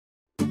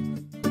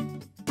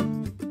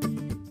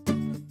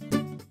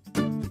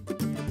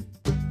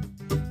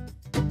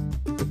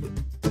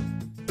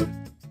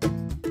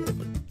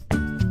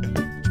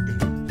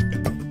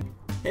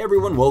Hey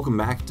everyone, welcome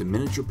back to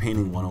Miniature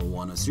Painting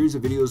 101, a series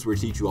of videos where I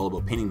teach you all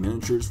about painting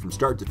miniatures from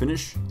start to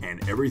finish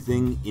and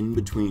everything in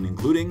between,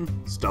 including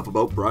stuff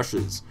about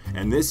brushes.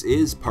 And this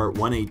is part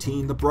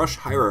 118, the brush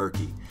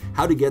hierarchy.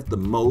 How to get the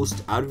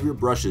most out of your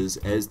brushes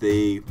as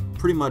they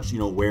pretty much,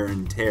 wear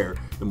and tear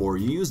the more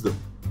you use them.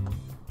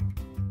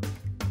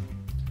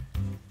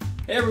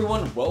 Hey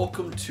everyone,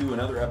 welcome to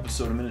another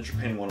episode of Miniature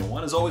Painting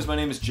 101. As always, my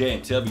name is Jay,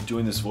 and today I'll be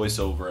doing this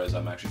voiceover as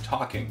I'm actually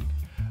talking.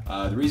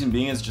 The reason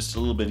being is just a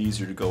little bit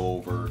easier to go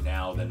over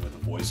now than with a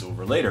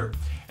voiceover later.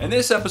 And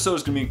this episode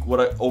is going to be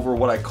over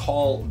what I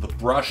call the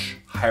brush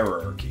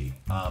hierarchy.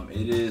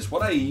 It is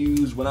what I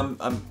use when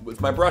I'm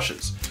with my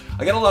brushes.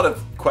 I get a lot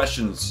of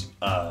questions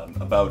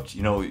about,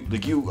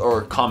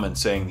 or comments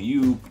saying that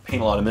you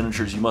paint a lot of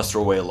miniatures, you must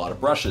throw away a lot of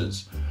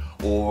brushes.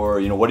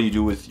 Or, what do you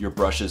do with your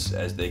brushes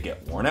as they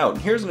get worn out?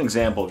 And here's an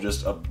example of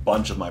just a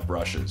bunch of my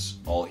brushes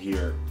all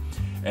here.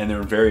 And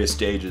they're in various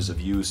stages of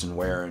use and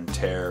wear and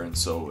tear and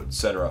so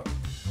etc.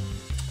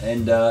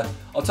 And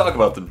I'll talk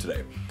about them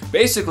today.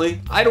 Basically,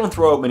 I don't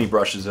throw out many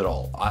brushes at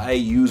all. I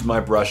use my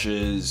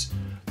brushes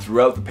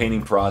throughout the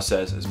painting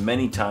process as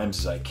many times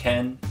as I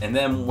can, and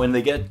then when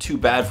they get too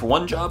bad for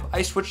one job,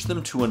 I switch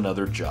them to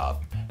another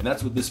job. And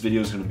that's what this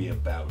video is going to be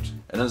about.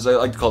 And as I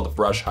like to call it, the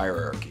brush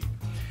hierarchy.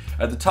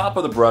 At the top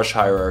of the brush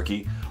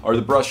hierarchy are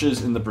the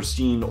brushes in the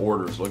pristine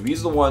orders. Like, these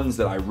are the ones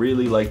that I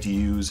really like to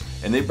use,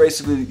 and they're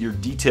basically your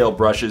detail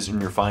brushes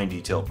and your fine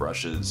detail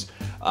brushes.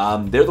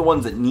 They're the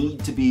ones that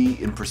need to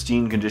be in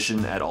pristine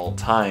condition at all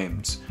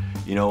times.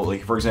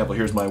 Like for example,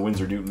 here's my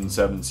Winsor Newton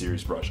 7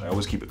 series brush. I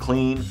always keep it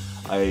clean.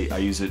 I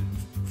use it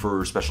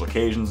for special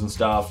occasions and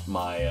stuff.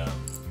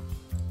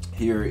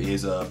 Here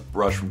is a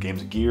brush from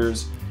Games of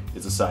Gears.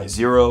 It's a size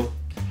 0.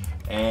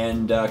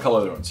 And a couple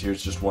other ones.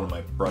 Here's just one of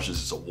my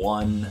brushes. It's a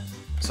 1,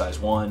 size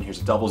 1.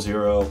 Here's a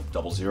 00,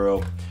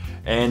 00.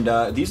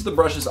 And these are the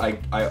brushes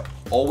I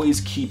always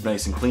keep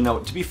nice and clean. Now,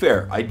 to be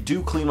fair, I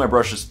do clean my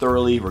brushes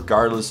thoroughly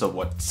regardless of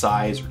what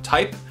size or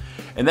type.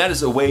 And that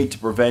is a way to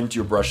prevent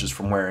your brushes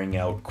from wearing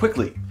out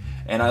quickly.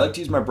 And I like to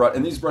use my brush,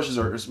 and these brushes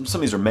some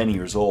of these are many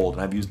years old,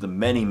 and I've used them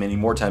many, many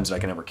more times than I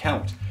can ever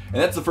count. And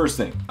that's the first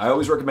thing. I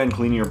always recommend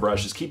cleaning your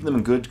brushes, keeping them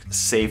in good,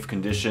 safe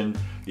condition.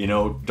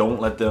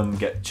 Don't let them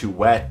get too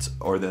wet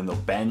or then they'll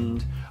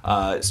bend.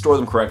 Store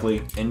them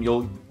correctly, and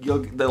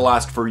they'll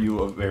last for you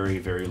a very,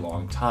 very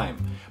long time.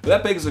 But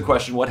that begs the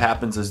question: what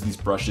happens as these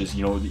brushes,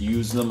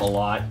 use them a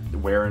lot,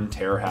 wear and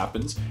tear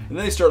happens, and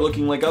then they start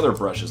looking like other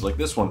brushes, like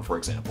this one, for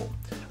example.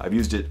 I've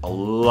used it a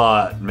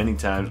lot, many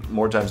times,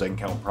 more times I can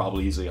count,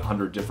 probably easily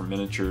 100 different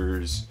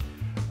miniatures,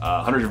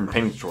 100 different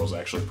painting tutorials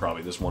actually,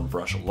 probably this one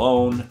brush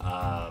alone.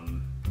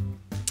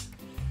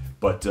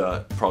 But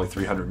probably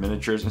 300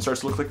 miniatures, and it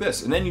starts to look like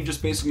this. And then you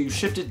just basically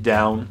shift it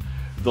down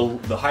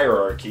the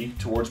hierarchy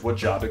towards what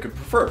job it could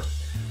prefer.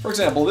 For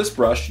example, this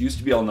brush used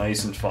to be all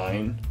nice and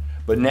fine,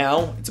 but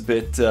now it's a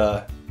bit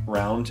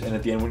round, and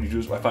at the end what you do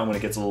is, I find when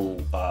it gets a little,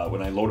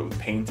 when I load it with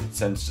paint, it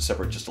tends to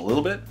separate just a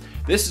little bit.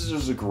 This is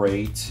just a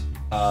great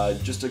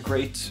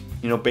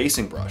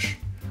basing brush.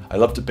 I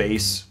love to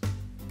base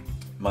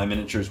my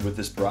miniatures with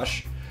this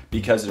brush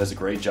because it does a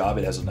great job.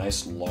 It has a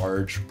nice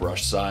large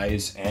brush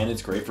size, and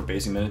it's great for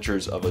basing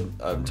miniatures of an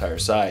entire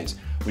size.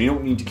 When you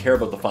don't need to care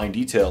about the fine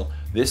detail,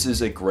 this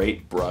is a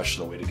great brush,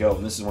 the way to go.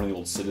 And this is one of the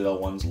old Citadel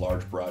ones,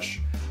 large brush.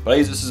 But I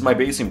use this as my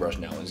basing brush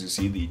now. As you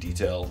see, the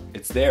detail,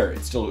 it's there.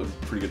 It's still in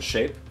pretty good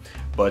shape,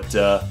 but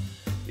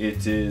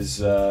it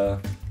is,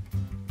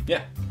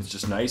 it's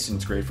just nice, and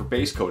it's great for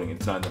base coating.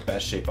 It's not in the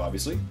best shape,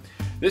 obviously.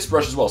 This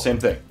brush as well, same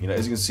thing.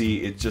 As you can see,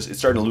 it's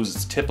starting to lose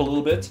its tip a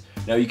little bit.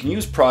 Now you can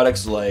use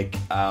products like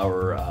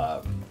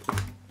our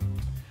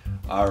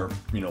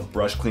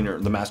brush cleaner,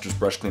 the Masters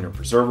Brush Cleaner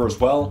Preserver as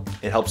well.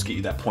 It helps get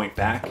you that point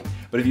back.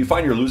 But if you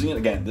find you're losing it,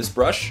 again, this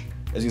brush,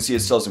 as you can see, it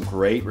still has some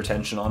great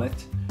retention on it.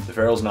 The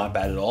ferrule's not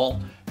bad at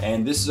all.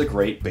 And this is a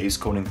great base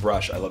coating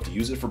brush. I love to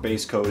use it for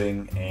base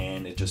coating,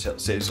 and it just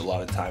saves a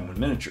lot of time when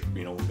base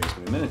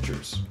coating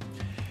miniatures.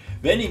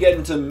 Then you get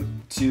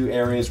into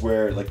areas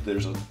where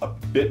there's a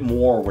bit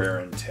more wear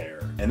and tear,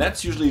 and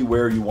that's usually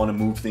where you want to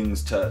move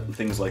things to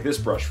things like this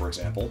brush, for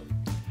example.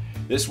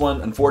 This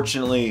one,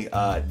 unfortunately,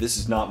 this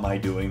is not my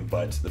doing,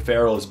 but the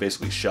ferrule is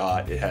basically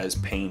shot. It has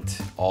paint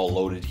all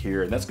loaded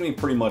here, and that's going to be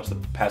pretty much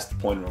past the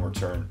point of no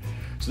return.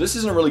 So this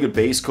isn't a really good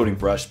base coating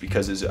brush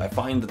because I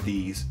find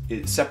that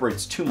it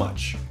separates too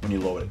much when you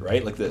load it,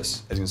 right? Like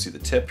this, as you can see the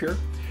tip here.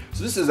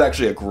 So this is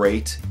actually a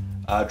great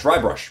dry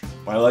brush.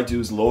 What I like to do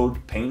is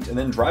load, paint, and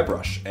then dry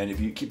brush. And if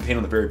you keep paint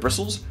on the very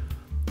bristles,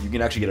 you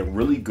can actually get a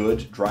really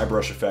good dry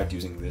brush effect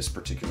using this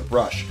particular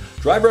brush.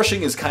 Dry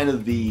brushing is kind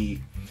of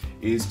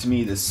to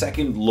me the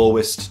second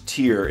lowest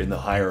tier in the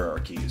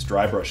hierarchy, is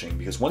dry brushing,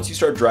 because once you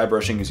start dry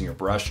brushing using your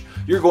brush,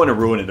 you're going to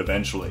ruin it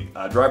eventually.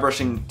 Dry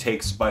brushing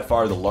takes by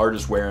far the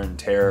largest wear and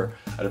tear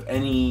out of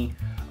any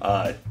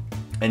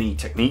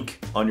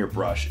technique on your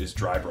brush is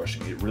dry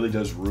brushing. It really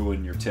does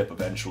ruin your tip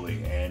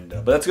eventually,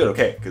 but that's good,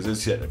 okay, because as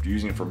I said, if you're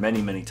using it for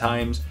many, many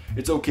times,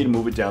 it's okay to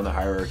move it down the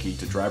hierarchy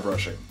to dry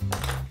brushing.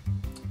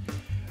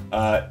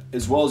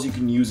 As well as you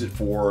can use it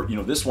for,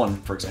 this one,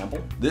 for example.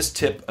 This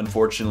tip,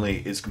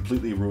 unfortunately, is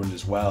completely ruined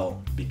as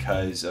well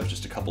because of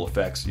just a couple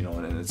effects, and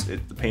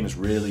the paint is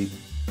really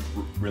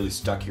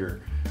stuck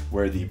here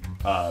where the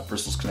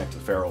bristles connect to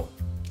the ferrule.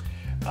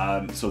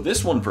 So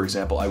this one, for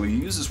example, I would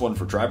use this one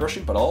for dry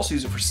brushing, but I'll also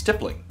use it for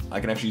stippling. I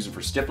can actually use it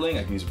for stippling,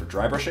 I can use it for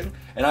dry brushing,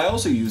 and I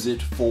also use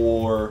it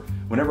for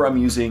whenever I'm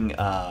using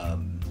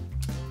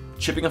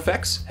chipping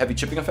effects, heavy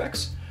chipping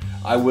effects.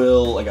 I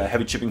will, like a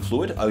heavy chipping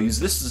fluid, I'll use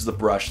this as the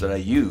brush that I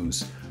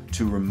use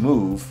to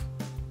remove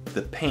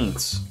the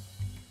paints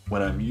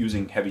when I'm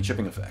using heavy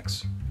chipping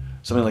effects.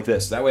 Something like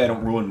this. That way I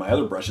don't ruin my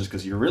other brushes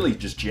because you're really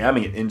just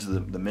jamming it into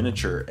the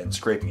miniature and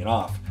scraping it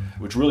off,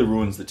 which really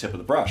ruins the tip of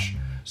the brush.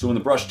 So when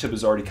the brush tip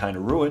is already kind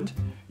of ruined,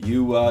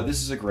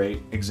 this is a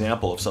great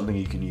example of something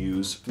you can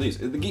use for these.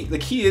 The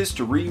key is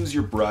to reuse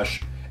your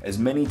brush as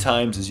many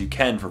times as you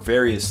can for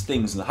various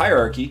things in the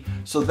hierarchy,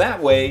 so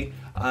that way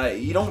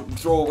you don't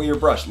throw away your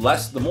brush.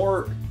 The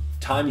more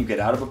time you get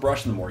out of a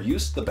brush and the more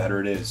use, the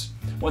better it is.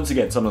 Once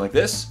again, something like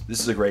this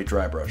is a great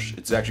dry brush.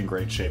 It's actually in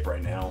great shape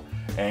right now,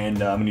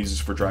 and I'm gonna use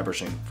this for dry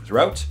brushing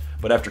throughout,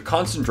 but after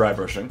constant dry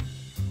brushing,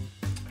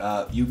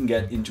 you can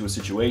get into a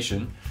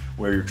situation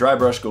where your dry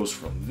brush goes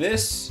from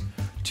this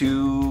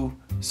to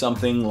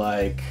something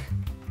like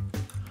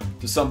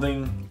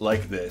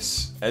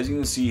this. As you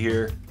can see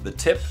here, the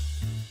tip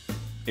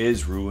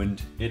is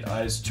ruined. It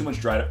has too much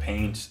dried up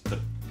paint.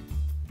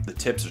 The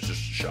tips are just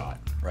shot,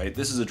 right?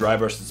 This is a dry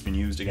brush that's been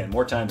used, again,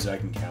 more times than I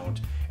can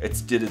count.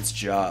 It's did its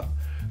job.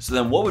 So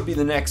then what would be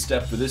the next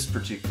step for this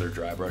particular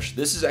dry brush?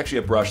 This is actually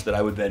a brush that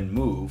I would then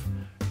move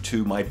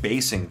to my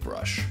basing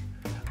brush.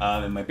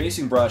 And my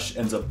basing brush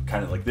ends up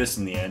kind of like this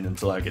in the end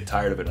until I get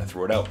tired of it and I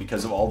throw it out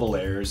because of all the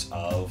layers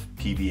of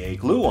PVA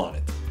glue on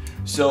it.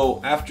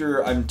 So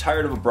after I'm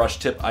tired of a brush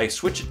tip, I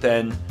switch it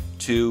then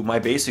to my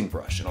basing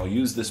brush, and I'll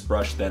use this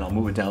brush then, I'll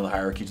move it down the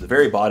hierarchy to the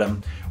very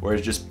bottom where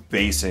it's just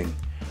basing.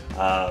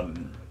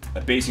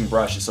 A basing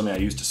brush is something I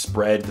use to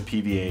spread the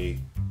PVA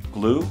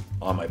glue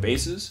on my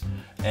bases,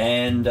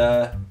 and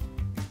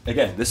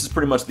again, this is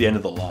pretty much the end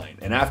of the line.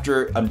 And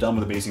after I'm done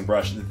with the basing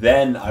brush,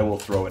 then I will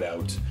throw it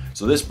out.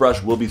 So this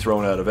brush will be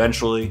thrown out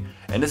eventually,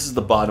 and this is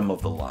the bottom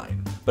of the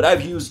line. But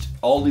I've used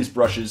all these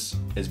brushes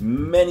as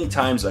many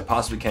times as I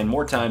possibly can,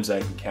 more times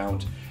than I can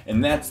count,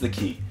 and that's the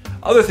key.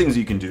 Other things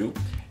you can do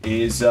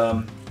is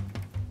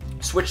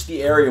switch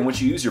the area in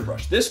which you use your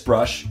brush. This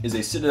brush is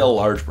a Citadel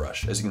large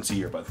brush, as you can see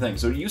here by the thing.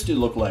 So it used to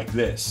look like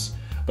this,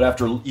 but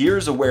after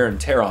years of wear and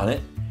tear on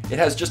it, it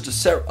has just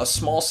a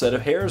small set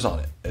of hairs on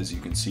it, as you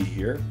can see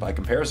here by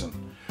comparison.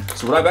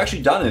 So what I've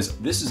actually done is,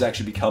 this has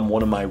actually become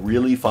one of my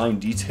really fine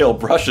detail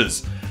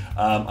brushes.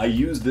 I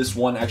use this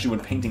one actually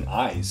when painting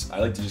eyes. I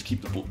like to just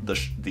keep the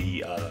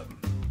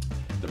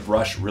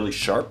brush really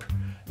sharp,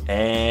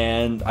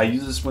 and I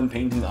use this when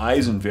painting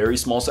eyes in very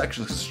small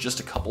sections because it's just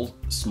a couple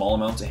small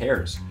amounts of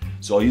hairs.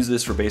 So I'll use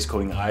this for base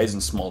coating eyes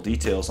and small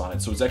details on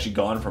it. So it's actually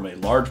gone from a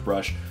large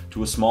brush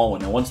to a small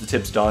one. Now once the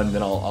tip's done,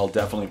 then I'll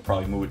definitely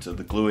probably move it to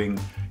the gluing,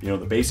 the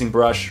basing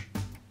brush.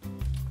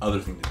 Other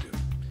thing to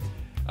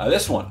do.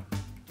 This one,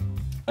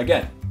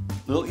 again,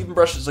 little even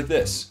brushes like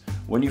this.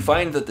 When you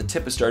find that the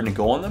tip is starting to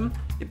go on them,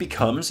 it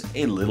becomes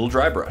a little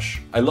dry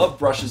brush. I love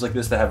brushes like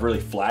this that have really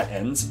flat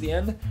ends at the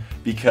end,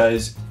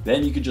 because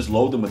then you can just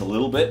load them with a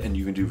little bit and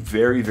you can do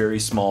very, very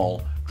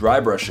small dry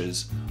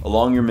brushes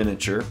along your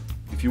miniature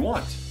if you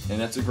want. And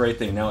that's a great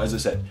thing. Now, as I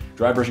said,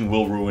 dry brushing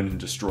will ruin and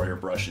destroy your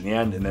brush in the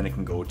end, and then it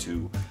can go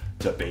to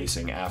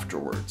basing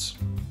afterwards.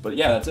 But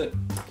yeah, that's it.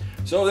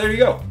 So there you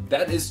go.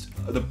 That is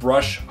the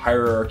brush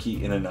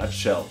hierarchy in a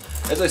nutshell.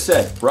 As I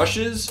said,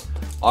 brushes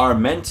are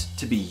meant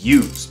to be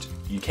used.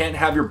 You can't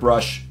have your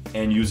brush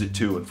and use it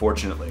too,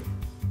 unfortunately.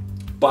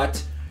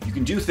 But you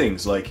can do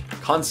things like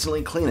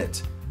constantly clean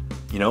it,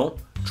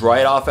 dry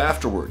it off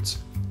afterwards,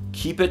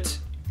 keep it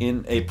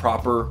in a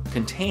proper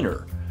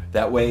container.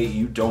 That way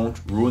you don't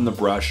ruin the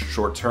brush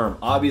short term.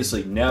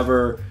 Obviously,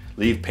 never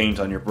leave paint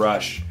on your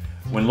brush.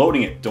 When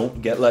loading it,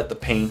 don't let the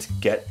paint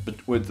get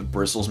with the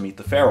bristles meet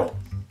the ferrule.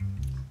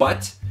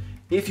 But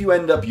if you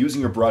end up using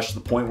your brush to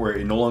the point where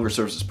it no longer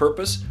serves its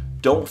purpose,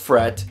 don't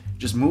fret,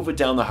 just move it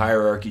down the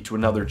hierarchy to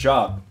another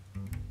job.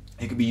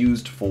 It could be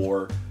used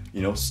for,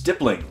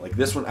 stippling. Like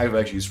this one I've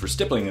actually used for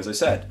stippling, as I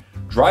said.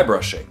 Dry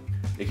brushing.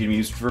 It can be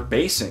used for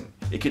basing.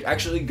 It could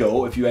actually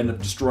go, if you end up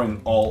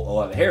destroying a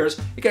lot of hairs,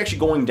 it could actually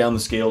going down the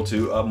scale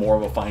to more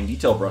of a fine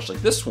detail brush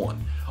like this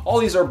one. All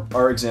these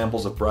are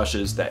examples of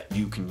brushes that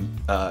you can,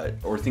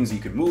 or things that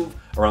you can move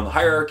around the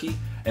hierarchy.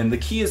 And the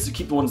key is to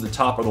keep the ones at the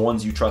top are the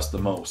ones you trust the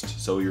most.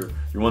 So your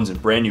ones in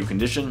brand new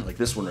condition, like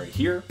this one right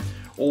here,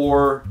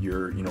 or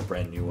your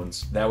brand new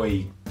ones. That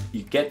way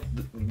you get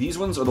these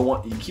ones are the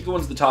one you keep the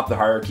ones at the top of the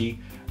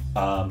hierarchy.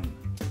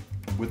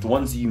 With the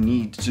ones that you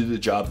need to do the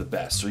job the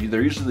best. So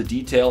they're usually the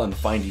detail and the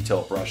fine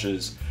detail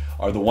brushes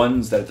are the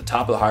ones that are at the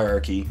top of the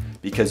hierarchy,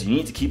 because you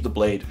need to keep the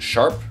blade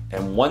sharp,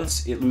 and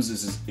once it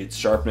loses its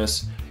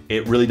sharpness,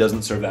 it really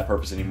doesn't serve that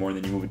purpose anymore, and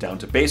then you move it down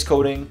to base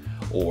coating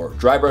or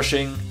dry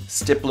brushing,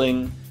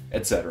 stippling,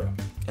 etc.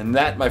 And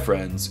that, my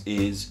friends,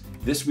 is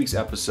this week's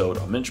episode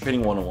of Miniature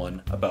Painting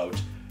 101 about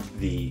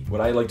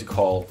what I like to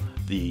call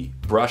the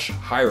brush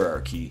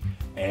hierarchy,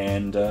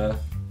 and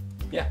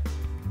yeah.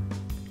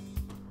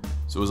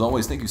 So as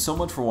always, thank you so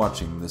much for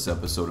watching this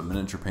episode of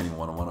Miniature Painting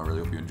 101. I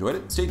really hope you enjoyed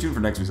it. Stay tuned for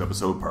next week's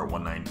episode, part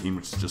 119,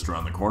 which is just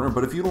around the corner.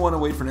 But if you don't want to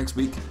wait for next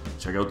week,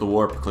 check out The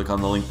Warp. Click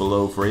on the link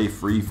below for a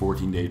free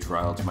 14-day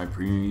trial to my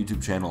premium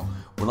YouTube channel,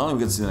 where not only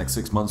get to see the next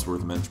 6 months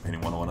worth of Miniature Painting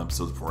 101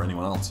 episodes before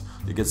anyone else,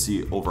 you get to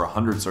see over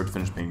 100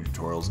 start-to-finish painting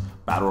tutorials,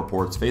 battle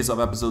reports, face-off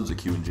episodes, a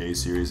Q&J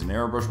series, and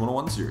Airbrush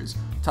 101 series.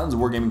 Tons of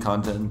wargaming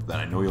content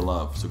that I know you'll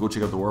love. So go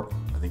check out The Warp.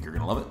 I think you're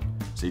going to love it.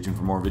 Stay tuned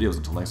for more videos.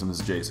 Until next time,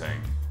 this is Jay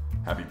saying,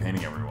 happy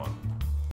painting, everyone.